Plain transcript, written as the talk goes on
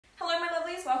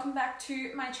welcome back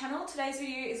to my channel. Today's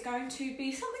video is going to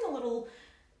be something a little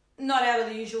not out of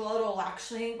the usual at all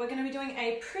actually. We're going to be doing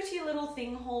a pretty little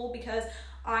thing haul because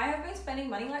I have been spending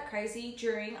money like crazy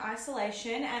during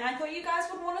isolation and I thought you guys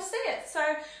would want to see it. So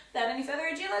without any further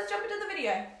ado, let's jump into the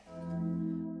video.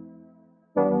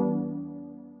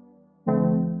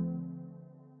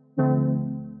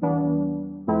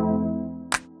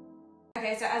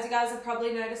 Okay, so as you guys have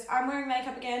probably noticed, I'm wearing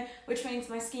makeup again, which means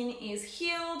my skin is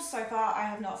healed. So far, I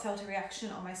have not felt a reaction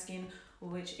on my skin,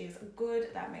 which is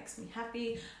good. That makes me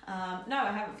happy. No,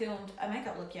 I haven't filmed a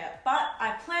makeup look yet, but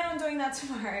I plan on doing that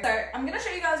tomorrow. So I'm gonna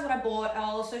show you guys what I bought.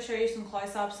 I'll also show you some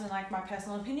close-ups and like my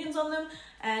personal opinions on them.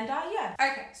 And yeah.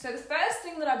 Okay, so the first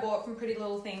thing that I bought from Pretty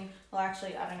Little Thing, well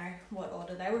actually, I don't know what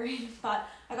order they were in, but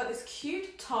I got this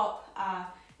cute top.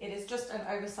 It is just an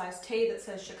oversized tee that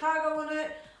says Chicago on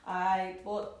it. I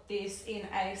bought this in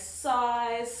a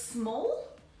size small.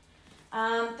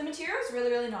 The material is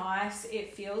really nice.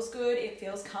 It feels good. It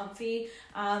feels comfy.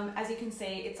 As you can see,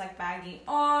 it's like baggy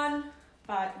on,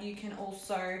 but you can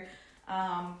also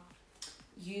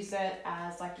use it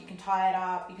as like, you can tie it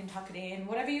up, you can tuck it in,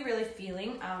 whatever you're really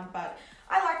feeling. But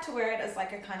I like to wear it as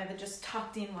like a kind of a just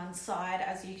tucked in one side,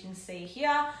 as you can see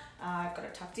here. I've got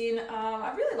it tucked in.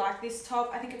 I really like this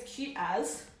top. I think it's cute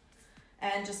as,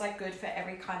 and just like good for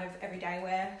every kind of everyday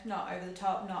wear, not over the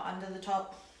top, not under the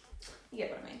top. You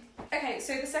get what I mean. Okay,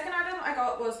 so the second item I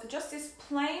got was just this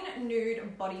plain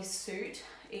nude bodysuit.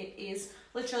 It is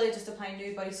literally just a plain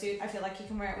nude bodysuit. I feel like you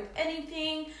can wear it with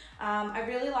anything. I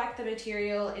really like the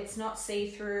material. It's not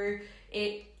see-through.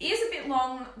 It is a bit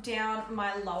long down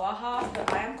my lower half,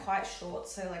 but I am quite short,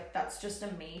 so like that's just a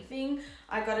me thing.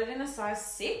 I got it in a size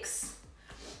 6.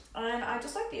 And I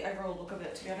just like the overall look of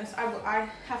it, to be honest. I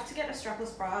have to get a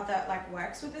strapless bra that like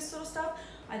works with this sort of stuff.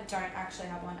 I don't actually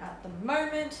have one at the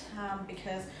moment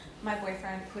because my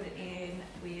boyfriend put it in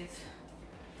with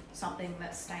something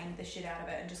that stained the shit out of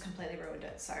it and just completely ruined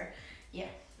it. So yeah.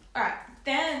 All right,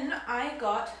 then I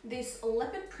got this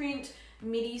leopard print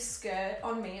midi skirt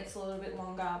on me. It's a little bit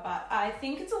longer, but I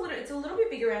think it's a little bit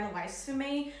big around the waist for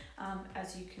me.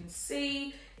 As you can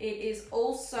see, it is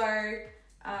also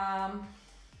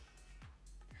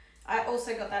I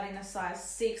also got that in a size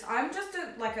 6. I'm just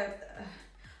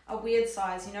a weird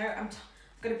size, you know. I've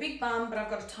got a big bum, but I've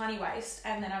got a tiny waist,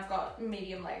 and then I've got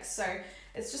medium legs. So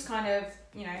it's just kind of,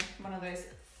 you know, one of those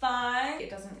thighs. It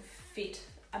doesn't fit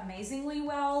amazingly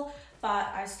well, but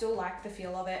I still like the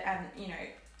feel of it, and you know,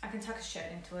 I can tuck a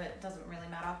shirt into it. It doesn't really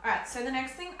matter. All right, so the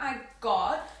next thing I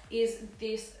got is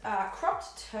this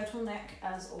cropped turtleneck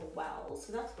as well.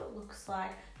 So that's what it looks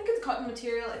like. I think it's cotton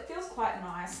material. It feels quite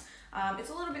nice. It's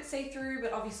a little bit see-through,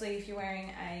 but obviously if you're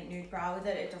wearing a nude bra with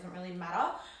it, it doesn't really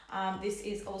matter. This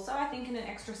is also, I think, in an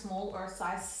extra small or a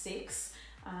size 6.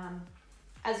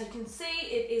 As you can see,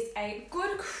 it is a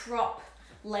good crop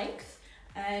length,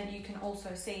 and you can also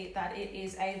see that it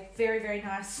is a very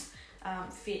nice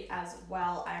fit as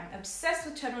well. I'm obsessed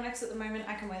with turtlenecks at the moment.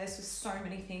 I can wear this with so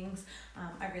many things.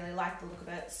 I really like the look of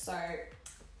it, so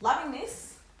loving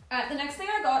this. Alright, the next thing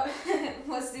I got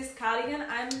was this cardigan.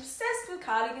 I'm obsessed with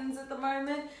cardigans at the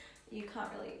moment. You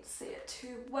can't really see it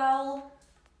too well,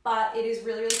 but it is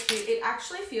really cute. It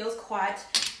actually feels quite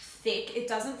thick. It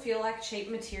doesn't feel like cheap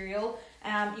material.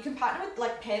 You can partner with,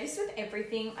 like, pair this with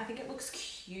everything. I think it looks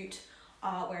cute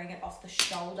wearing it off the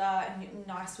shoulder and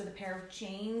nice with a pair of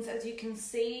jeans, as you can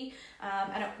see.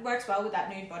 And it works well with that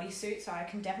nude bodysuit, so I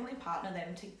can definitely partner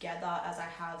them together as I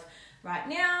have right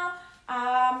now.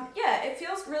 Yeah, it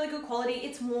feels really good quality.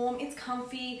 It's warm, it's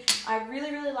comfy. I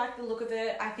really like the look of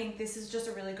it. I think this is just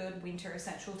a really good winter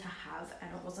essential to have, and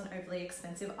it wasn't overly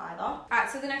expensive either. All right,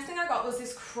 so the next thing I got was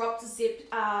this cropped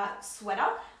zip sweater.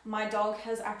 My dog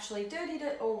has actually dirtied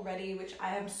it already, which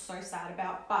I am so sad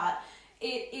about, but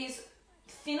it is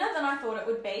thinner than I thought it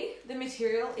would be. The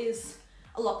material is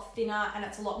a lot thinner and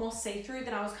it's a lot more see-through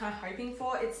than I was kind of hoping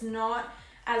for. It's not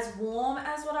as warm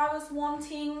as what I was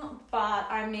wanting, but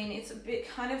I mean, it's a bit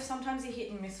kind of, sometimes you hit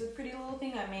and miss with Pretty Little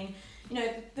Thing. I mean, you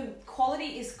know, the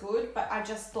quality is good, but I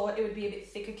just thought it would be a bit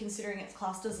thicker considering it's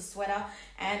classed as a sweater,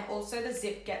 and also the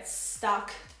zip gets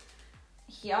stuck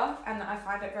here, and I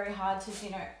find it very hard to, you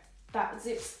know, that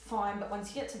zip's fine, but once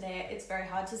you get to there, it's very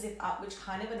hard to zip up, which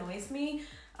kind of annoys me,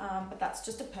 but that's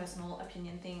just a personal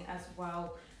opinion thing as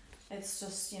well. It's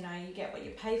just, you know, you get what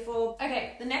you pay for.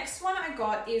 Okay, the next one I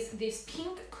got is this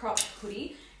pink cropped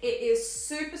hoodie. It is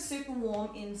super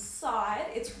warm inside.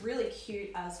 It's really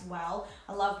cute as well.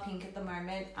 I love pink at the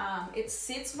moment. It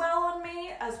sits well on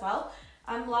me as well.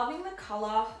 I'm loving the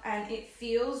color and it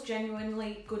feels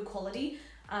genuinely good quality.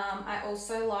 I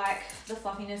also like the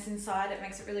fluffiness inside. It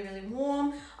makes it really, really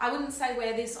warm. I wouldn't say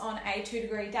wear this on a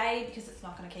 2-degree day because it's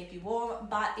not going to keep you warm,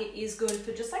 but it is good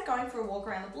for just like going for a walk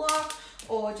around the block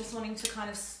or just wanting to kind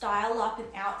of style up an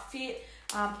outfit.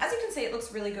 As you can see, it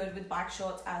looks really good with bike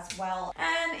shorts as well.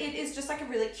 And it is just like a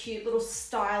really cute little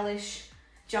stylish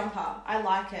jumper. I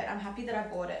like it. I'm happy that I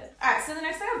bought it. All right, so the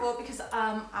next thing I bought, because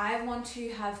I want to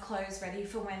have clothes ready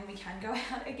for when we can go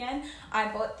out again,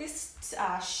 I bought this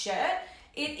shirt.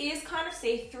 It is kind of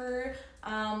see-through, but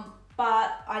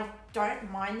I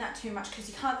don't mind that too much because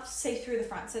you can't see through the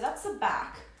front. So that's the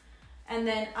back. And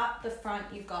then up the front,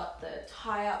 you've got the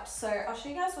tie-up. So I'll show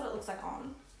you guys what it looks like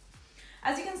on.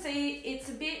 As you can see, it's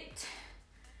a bit...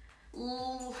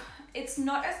 it's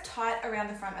not as tight around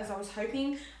the front as I was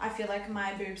hoping. I feel like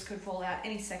my boobs could fall out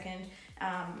any second,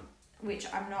 which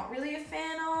I'm not really a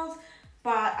fan of,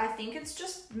 but I think it's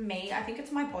just me. I think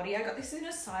it's my body. I got this in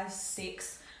a size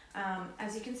 6.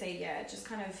 As you can see, yeah, it just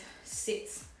kind of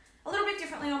sits a little bit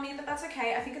differently on me, but that's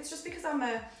okay. I think it's just because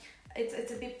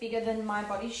it's a bit bigger than my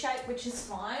body shape, which is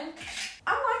fine.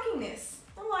 I'm liking this.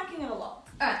 I'm liking it a lot.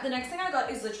 Alright, the next thing I got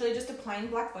is literally just a plain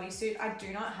black bodysuit. I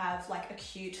do not have like a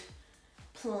cute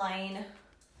plain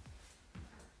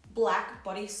black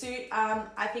bodysuit.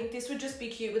 I think this would just be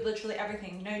cute with literally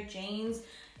everything. No jeans.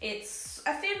 It's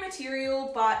a thin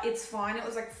material, but it's fine. It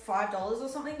was like $5 or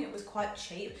something. It was quite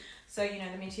cheap. So, you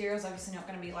know, the material is obviously not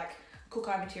going to be like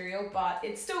cook-eye material, but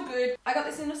it's still good. I got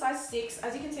this in a size 6.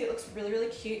 As you can see, it looks really, really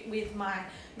cute with my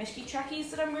meshki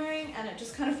trackies that I'm wearing, and it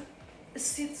just kind of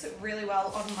sits really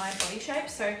well on my body shape.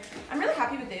 So I'm really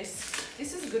happy with this.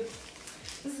 This is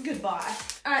a good buy.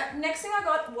 All right, next thing I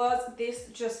got was this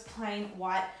just plain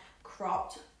white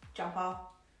cropped jumper.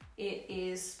 It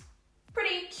is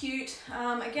pretty cute.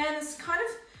 Again, it's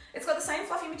got the same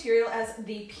fluffy material as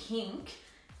the pink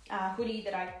hoodie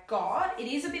that I got. It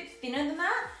is a bit thinner than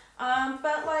that,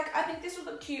 but like I think this would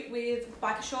look cute with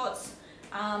biker shorts.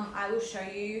 I will show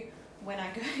you when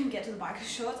I go and get to the biker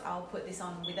shorts. I'll put this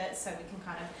on with it so we can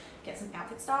kind of get some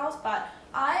outfit styles, but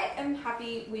I am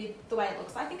happy with the way it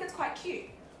looks. I think it's quite cute.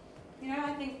 You know,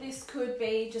 I think this could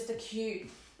be just a cute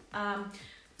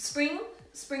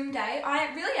spring day.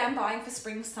 I really am buying for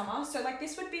spring, summer. So like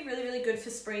this would be really, really good for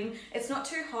spring. It's not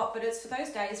too hot, but it's for those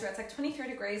days where it's like 23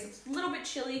 degrees. It's a little bit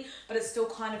chilly, but it's still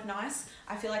kind of nice.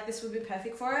 I feel like this would be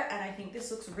perfect for it. And I think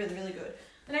this looks really, really good.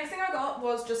 The next thing I got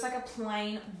was just like a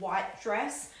plain white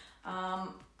dress.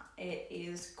 It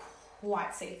is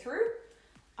quite see-through.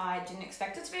 I didn't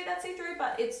expect it to be that see-through,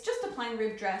 but it's just a plain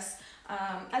ribbed dress.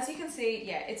 As you can see,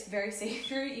 yeah, it's very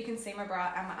see-through. You can see my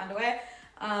bra and my underwear.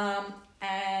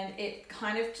 And it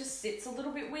kind of just sits a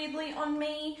little bit weirdly on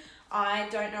me. I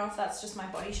don't know if that's just my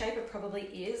body shape. It probably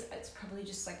is. It's probably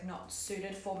just like not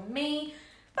suited for me,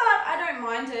 but I don't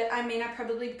mind it. I mean, I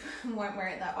probably won't wear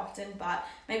it that often, but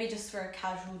maybe just for a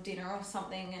casual dinner or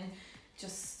something, and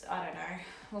just, I don't know.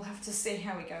 We'll have to see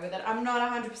how we go with it. I'm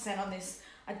not 100% on this.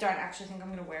 I don't actually think I'm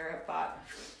going to wear it, but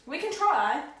we can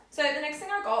try. So the next thing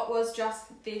I got was just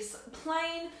this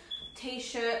plain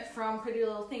t-shirt from Pretty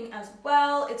Little Thing as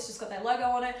well. It's just got their logo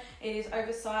on it. It is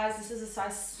oversized. This is a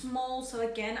size small, so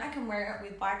again, I can wear it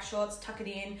with bike shorts, tuck it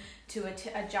in to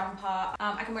a jumper.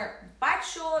 I can wear it with bike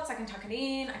shorts, I can tuck it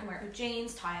in, I can wear it with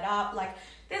jeans, tie it up. Like,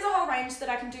 there's a whole range that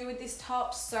I can do with this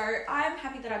top, so I'm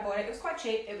happy that I bought it. It was quite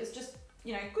cheap. It was just,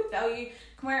 you know, good value.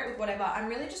 Can wear it with whatever. I'm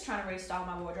really just trying to restyle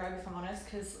my wardrobe, if I'm honest,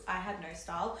 because I had no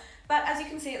style. But as you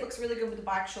can see, it looks really good with the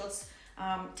bike shorts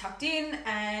tucked in,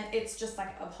 and it's just like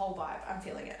a whole vibe. I'm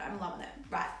feeling it. I'm loving it.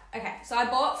 Right. Okay. So I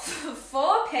bought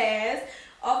 4 pairs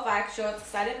of bike shorts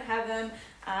because I didn't have them.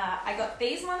 I got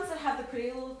these ones that have the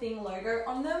Pretty Little Thing logo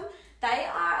on them. They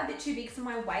are a bit too big for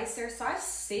my waist. They're a size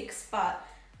 6, but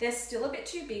they're still a bit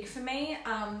too big for me.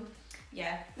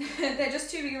 Yeah, they're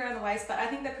just too big around the waist, but I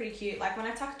think they're pretty cute. Like when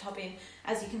I tuck a top in,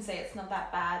 as you can see, it's not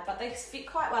that bad, but they fit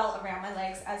quite well around my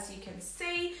legs, as you can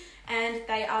see, and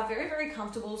they are very, very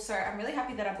comfortable. So I'm really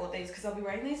happy that I bought these because I'll be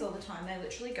wearing these all the time. They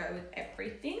literally go with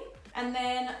everything. And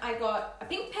then I got a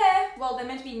pink pair. Well, they're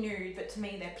meant to be nude, but to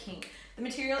me they're pink. The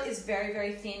material is very,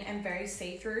 very thin and very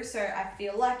see-through, so I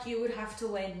feel like you would have to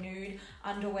wear nude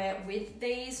underwear with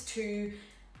these to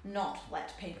not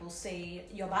let people see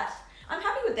your butt. I'm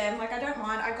happy with them. Like, I don't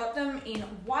mind. I got them in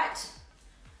white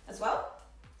as well,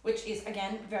 which is,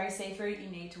 again, very see-through. You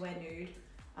need to wear nude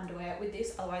underwear with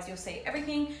this, otherwise you'll see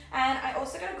everything. And I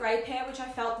also got a grey pair, which I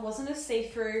felt wasn't as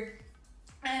see-through.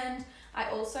 And I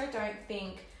also don't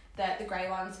think that the grey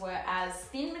ones were as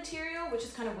thin material, which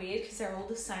is kind of weird because they're all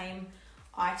the same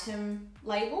item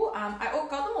label. I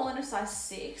got them all in a size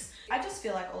 6. I just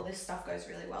feel like all this stuff goes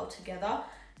really well together.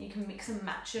 You can mix and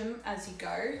match them as you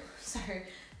go. So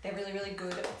they're really, really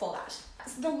good for that.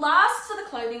 The last for the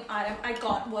clothing item I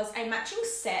got was a matching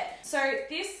set. So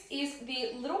this is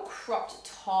the little cropped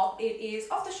top. It is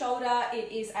off the shoulder.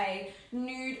 It is a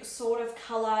nude sort of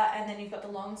color, and then you've got the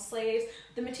long sleeves.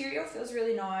 The material feels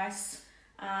really nice.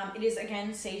 It is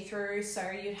again see-through, so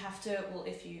you'd have to, well,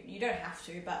 if you don't have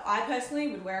to, but I personally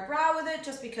would wear a bra with it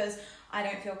just because I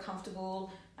don't feel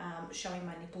comfortable showing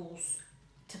my nipples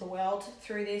to the world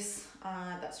through this.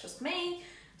 That's just me.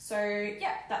 So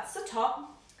yeah, that's the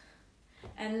top.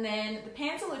 And then the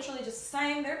pants are literally just the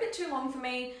same. They're a bit too long for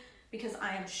me because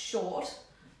I am short,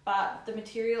 but the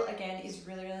material again is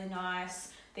really, really nice.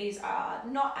 These are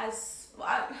not as,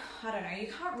 I don't know, you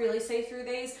can't really see through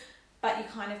these, but you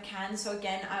kind of can. So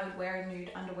again, I would wear a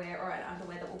nude underwear or an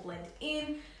underwear that will blend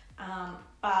in.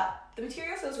 But the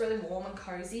material feels really warm and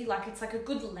cozy, like it's like a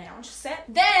good lounge set.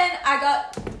 Then I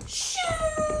got shoes.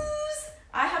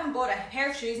 I haven't bought a pair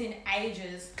of shoes in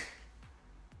ages.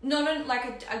 Not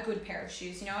like a good pair of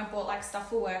shoes, you know, I bought like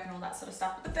stuff for work and all that sort of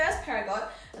stuff. But the first pair I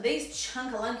got are these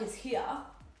chunkalunkas here.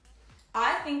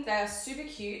 I think they are super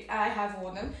cute. I have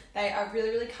worn them. They are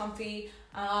really, really comfy.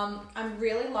 I'm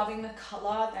really loving the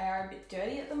color. They are a bit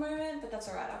dirty at the moment, but that's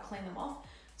all right. I'll clean them off.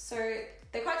 So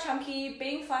they're quite chunky.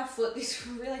 Being 5 foot, this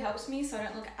really helps me so I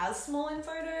don't look as small in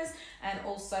photos. And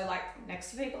also like next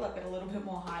to people, I've got a little bit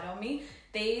more height on me.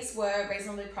 These were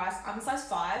reasonably priced. I'm size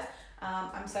 5.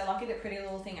 I'm so lucky that Pretty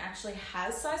Little Thing actually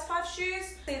has size 5 shoes.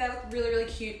 See, they look really, really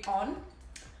cute on.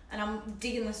 And I'm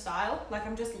digging the style. Like,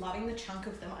 I'm just loving the chunk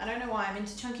of them. I don't know why I'm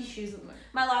into chunky shoes at the moment.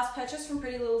 My last purchase from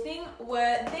Pretty Little Thing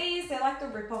were these. They're like the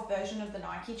rip-off version of the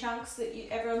Nike chunks that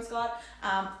everyone's got.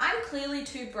 I'm clearly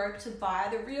too broke to buy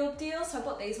the real deal, so I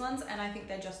bought these ones, and I think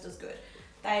they're just as good.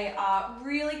 They are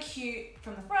really cute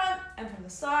from the front and from the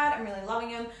side. I'm really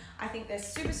loving them. I think they're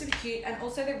super, super cute, and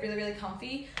also they're really, really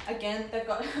comfy. Again, they've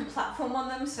got a platform on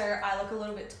them, so I look a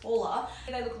little bit taller.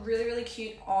 They look really, really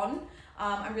cute on.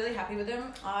 I'm really happy with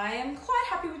them. I am quite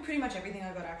happy with pretty much everything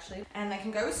I got actually. And they can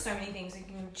go with so many things. You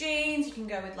can go with jeans, you can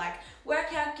go with like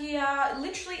workout gear,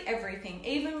 literally everything.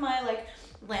 Even my like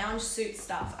lounge suit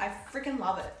stuff. I freaking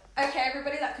love it. Okay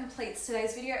everybody, that completes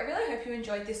today's video. I really hope you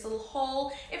enjoyed this little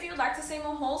haul. If you would like to see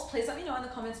more hauls, please let me know in the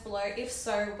comments below. If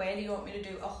so, where do you want me to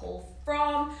do a haul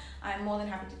from? I'm more than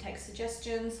happy to take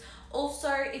suggestions.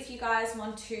 Also, if you guys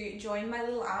want to join my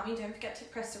little army, don't forget to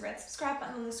press the red subscribe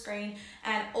button on the screen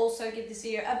and also give this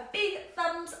video a big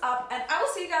thumbs up, and I will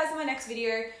see you guys in my next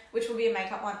video, which will be a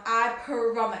makeup one. I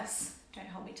promise. Don't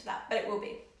hold me to that, but it will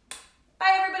be.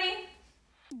 Bye everybody.